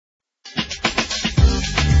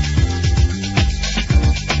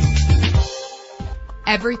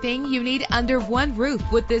Everything you need under one roof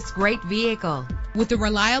with this great vehicle. With a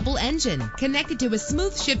reliable engine connected to a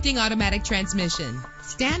smooth shifting automatic transmission.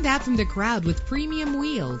 Stand out from the crowd with premium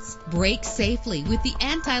wheels. Brake safely with the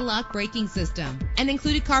anti-lock braking system. An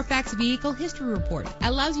included Carfax Vehicle History Report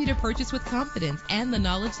allows you to purchase with confidence and the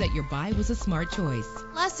knowledge that your buy was a smart choice.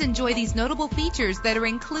 Plus, enjoy these notable features that are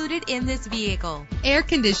included in this vehicle: air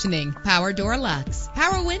conditioning, power door locks,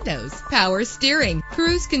 power windows, power steering,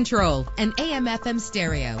 cruise control, an AM/FM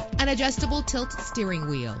stereo, an adjustable tilt steering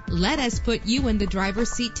wheel. Let us put you in the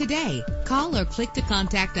driver's seat today. Call or click to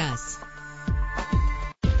contact us.